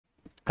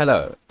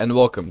Hello and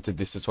welcome to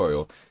this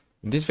tutorial.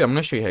 In this video I'm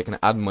going to show you how you can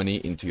add money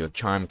into your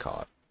Chime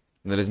card.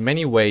 Now there's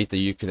many ways that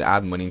you can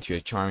add money into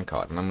your Chime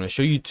card, and I'm going to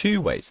show you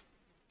two ways.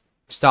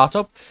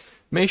 Startup,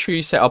 make sure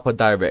you set up a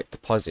direct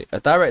deposit. A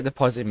direct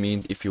deposit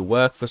means if you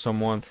work for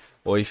someone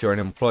or if you're an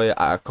employer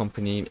at a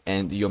company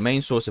and your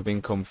main source of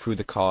income through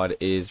the card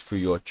is through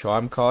your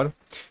Chime card,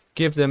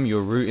 give them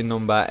your routing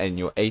number and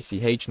your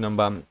ACH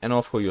number and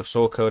of course your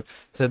sort code,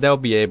 so they'll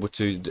be able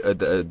to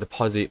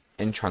deposit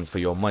and transfer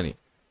your money.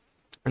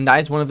 And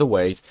that is one of the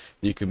ways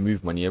that you can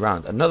move money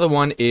around. Another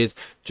one is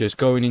just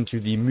going into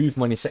the move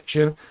money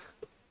section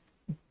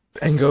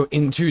and go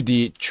into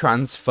the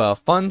transfer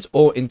funds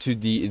or into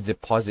the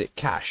deposit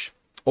cash.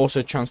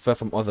 Also transfer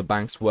from other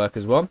banks work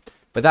as well,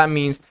 but that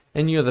means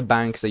any other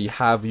banks that you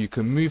have, you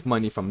can move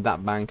money from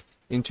that bank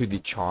into the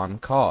Chime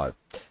card.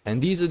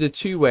 And these are the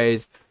two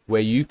ways where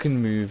you can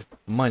move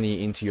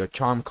money into your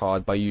Chime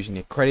card by using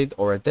a credit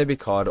or a debit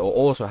card, or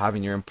also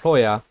having your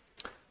employer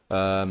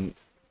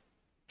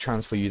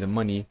transfer you the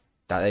money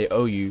that they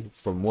owe you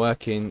from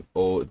working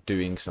or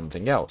doing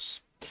something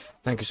else.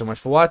 Thank you so much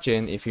for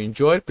watching. If you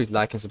enjoyed, please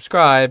like and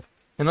subscribe,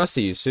 and I'll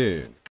see you soon.